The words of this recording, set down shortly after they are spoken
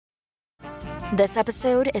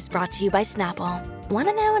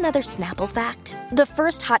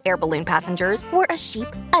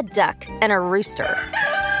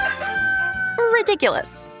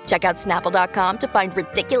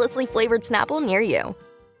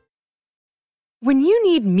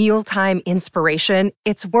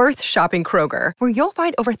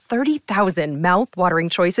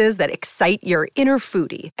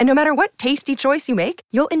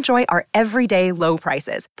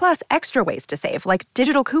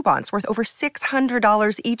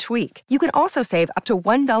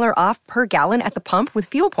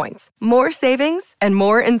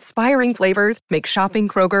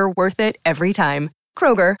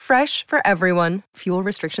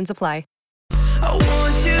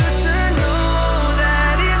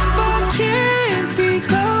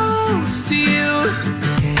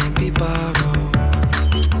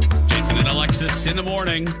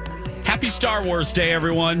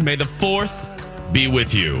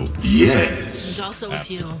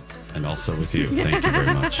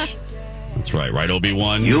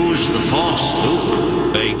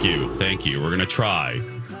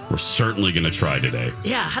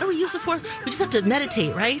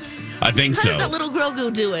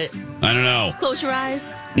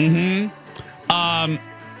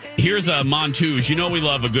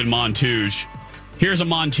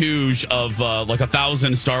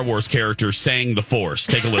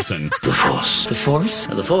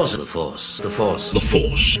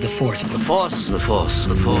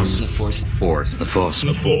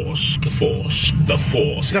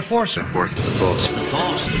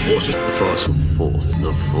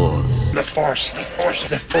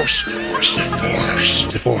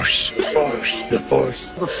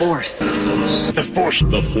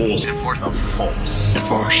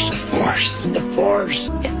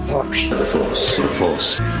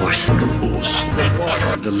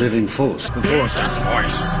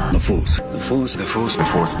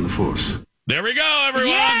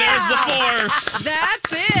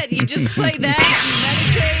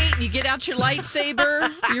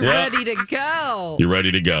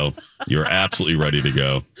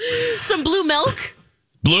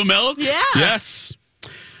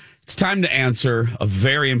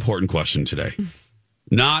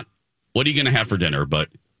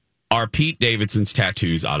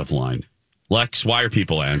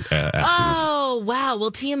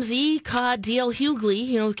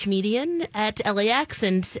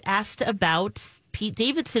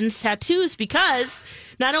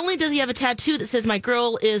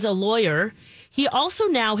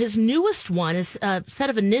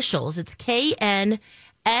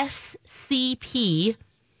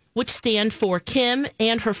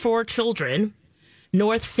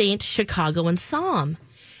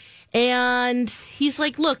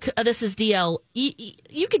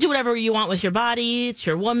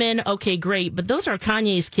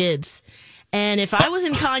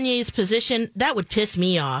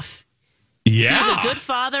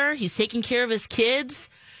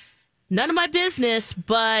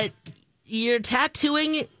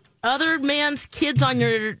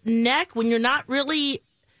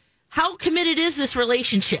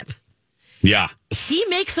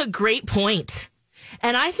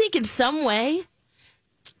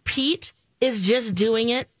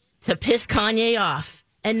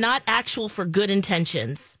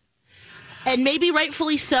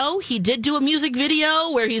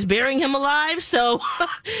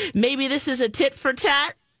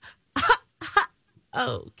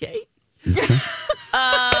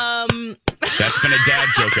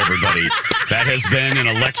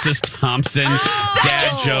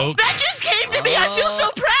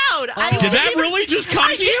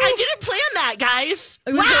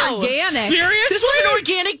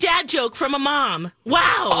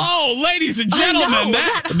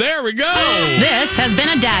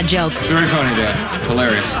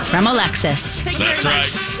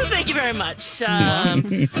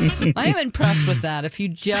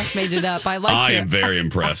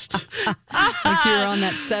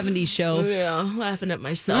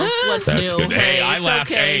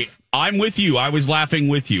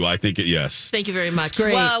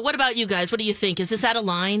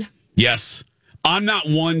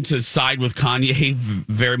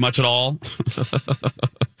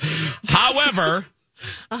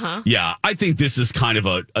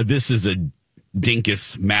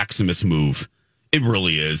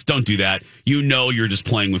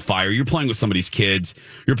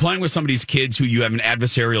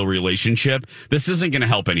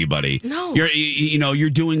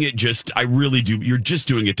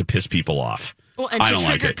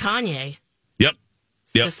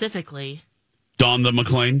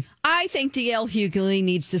I think DL Hughley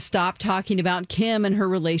needs to stop talking about Kim and her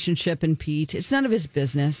relationship and Pete. It's none of his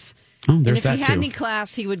business. Oh, And there's if that he had too. any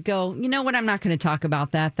class, he would go, you know what? I'm not going to talk about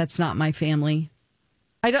that. That's not my family.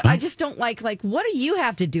 I just don't like, what do you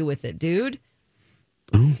have to do with it, dude?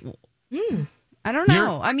 I don't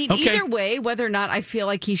know. I mean, okay. either way, whether or not I feel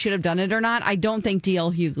like he should have done it or not, I don't think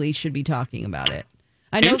DL Hughley should be talking about it.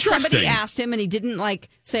 I know somebody Interesting. asked him and he didn't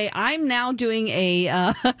say, I'm now doing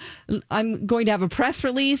I'm going to have a press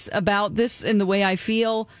release about this and the way I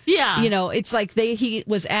feel. Yeah. You know, it's like he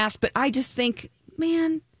was asked, but I just think,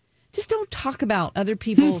 man, just don't talk about other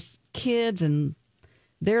people's kids and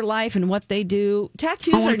their life and what they do.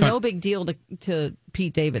 Tattoos are no big deal to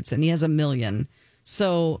Pete Davidson. He has 1 million.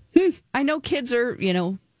 So I know kids are,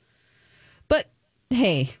 but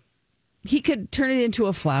hey, he could turn it into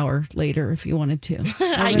a flower later if he wanted to.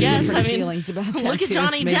 I guess. I mean, feelings about look tattoos, at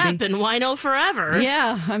Johnny maybe. Depp and Wino Forever.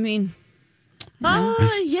 Yeah, I mean,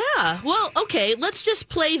 yeah. Well, okay. Let's just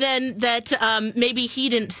play then that maybe he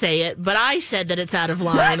didn't say it, but I said that it's out of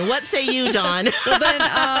line. What say you, Dawn? well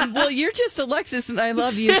then, you're just Alexis, and I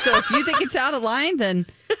love you. So if you think it's out of line, then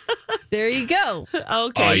there you go.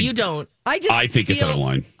 Okay, you don't. I think it's out of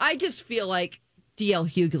line. I just feel like DL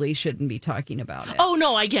Hughley shouldn't be talking about it. Oh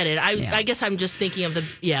no, I get it. I guess I'm just thinking of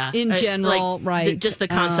in general, right? Just the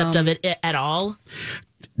concept of it at all.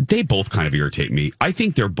 They both kind of irritate me. I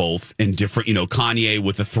think they're both in different, Kanye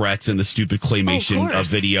with the threats and the stupid claymation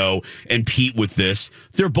video, and Pete with this.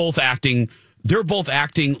 They're both acting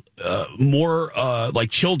more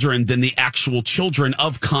like children than the actual children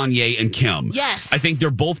of Kanye and Kim. Yes. I think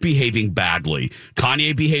they're both behaving badly.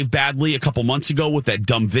 Kanye behaved badly a couple months ago with that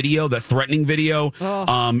dumb video, that threatening video,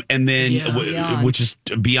 and then which is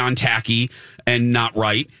beyond tacky and not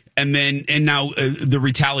right. And now the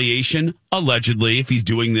retaliation, allegedly, if he's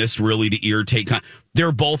doing this really to irritate,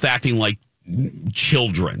 they're both acting like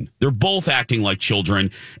children. They're both acting like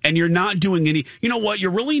children, and you're not doing any. You know what?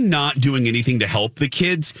 You're really not doing anything to help the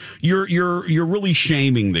kids. You're really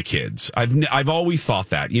shaming the kids. I've always thought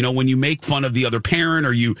that. When you make fun of the other parent,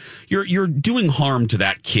 or you're doing harm to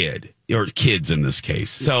that kid or kids in this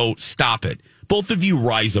case. So stop it. Both of you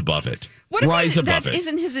rise above it. Rise above it. That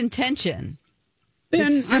isn't his intention. Then,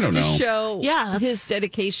 it's just I don't know. to show that's his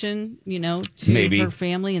dedication, to Maybe. her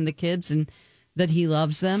family and the kids, and that he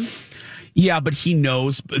loves them. Yeah, but he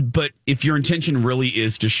knows. But if your intention really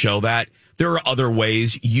is to show that, there are other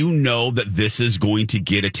ways. That this is going to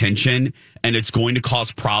get attention and it's going to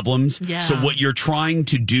cause problems. Yeah. So what you're trying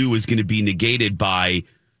to do is going to be negated by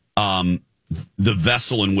the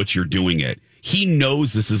vessel in which you're doing it. He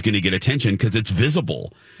knows this is going to get attention because it's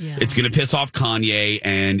visible. Yeah. It's going to piss off Kanye,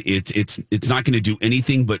 and it's not going to do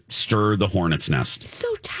anything but stir the hornet's nest. It's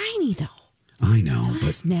so tiny, though. I know,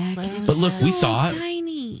 but look, we saw it.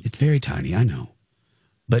 Tiny. It's very tiny. I know,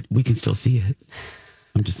 but we can still see it.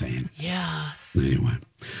 I'm just saying. Yeah. Anyway,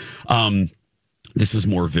 this is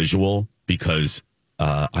more visual because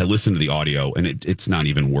I listened to the audio, and it's not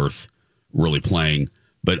even worth really playing.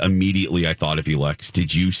 But immediately I thought of you, Lex.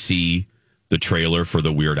 Did you see the trailer for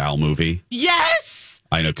the Weird Al movie? Yes.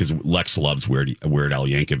 I know, because Lex loves Weird Al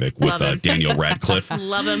Yankovic with Daniel Radcliffe.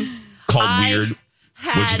 Love him. Called Weird.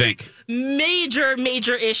 What'd you think?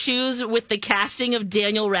 Major issues with the casting of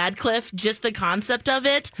Daniel Radcliffe, just the concept of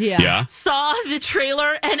it. Yeah. Saw the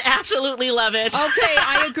trailer and absolutely love it. Okay,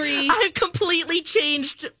 I agree. I completely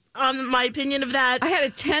changed on my opinion of that. I had a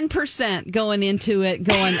 10% going into it,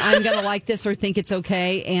 I'm going to like this or think it's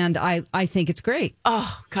okay, and I think it's great.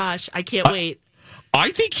 Oh, gosh, I can't wait. I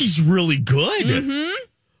think he's really good. Mm-hmm.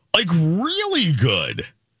 Like, really good.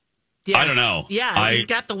 Yes. I don't know. Yeah, he's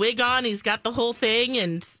got the wig on, he's got the whole thing,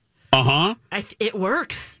 and it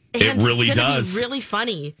works. And it really does. Be really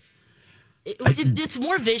funny. It's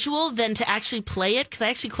more visual than to actually play it, because I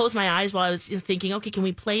actually closed my eyes while I was thinking, okay, can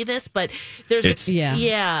we play this? But there's so it's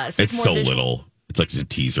more so visual. little. It's like just a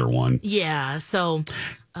teaser one. Yeah, so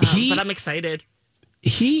but I'm excited.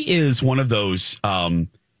 He is one of those.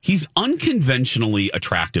 He's unconventionally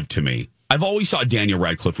attractive to me. I've always thought Daniel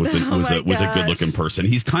Radcliffe was a good looking person.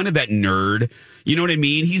 He's kind of that nerd. You know what I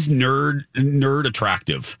mean? He's nerd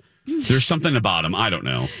attractive. There's something about him. I don't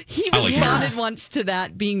know. He responded once to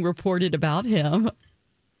that being reported about him.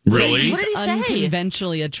 Really? What did he say?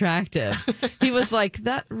 Unconventionally attractive. He was like,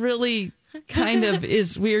 that really kind of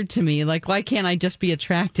is weird to me. Like, why can't I just be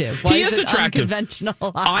attractive? Why he is is it attractive.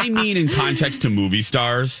 Unconventional? I mean, in context to movie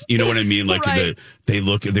stars, you know what I mean? Like right.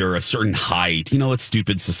 they're a certain height. It's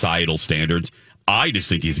stupid societal standards. I just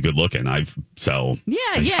think he's good looking. I will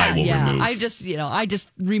remove. I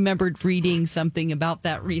just remembered reading something about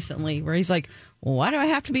that recently, where he's like, Why do I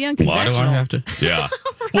have to be unconventional? Why do I have to? Yeah. Right.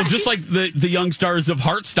 Well, just like the young stars of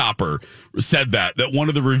Heartstopper said that one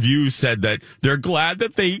of the reviews said that they're glad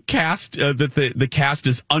that they cast, that the cast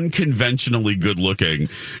is unconventionally good looking.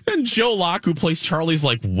 And Joe Locke, who plays Charlie's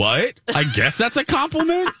like, what? I guess that's a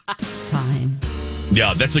compliment? Time.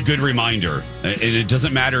 Yeah, that's a good reminder. And it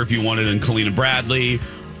doesn't matter if you want it in Colleen Bradley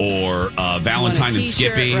or Valentine and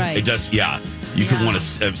Skippy. Right. It does, yeah. You could want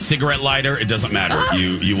a cigarette lighter. It doesn't matter.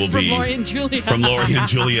 You will be from Lori and Julia. From Lori and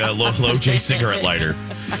Julia, Low J cigarette lighter.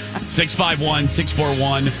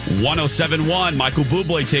 651-641-1071. Michael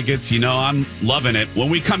Bublé tickets. You know I'm loving it. When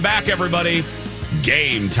we come back, everybody,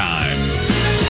 game time.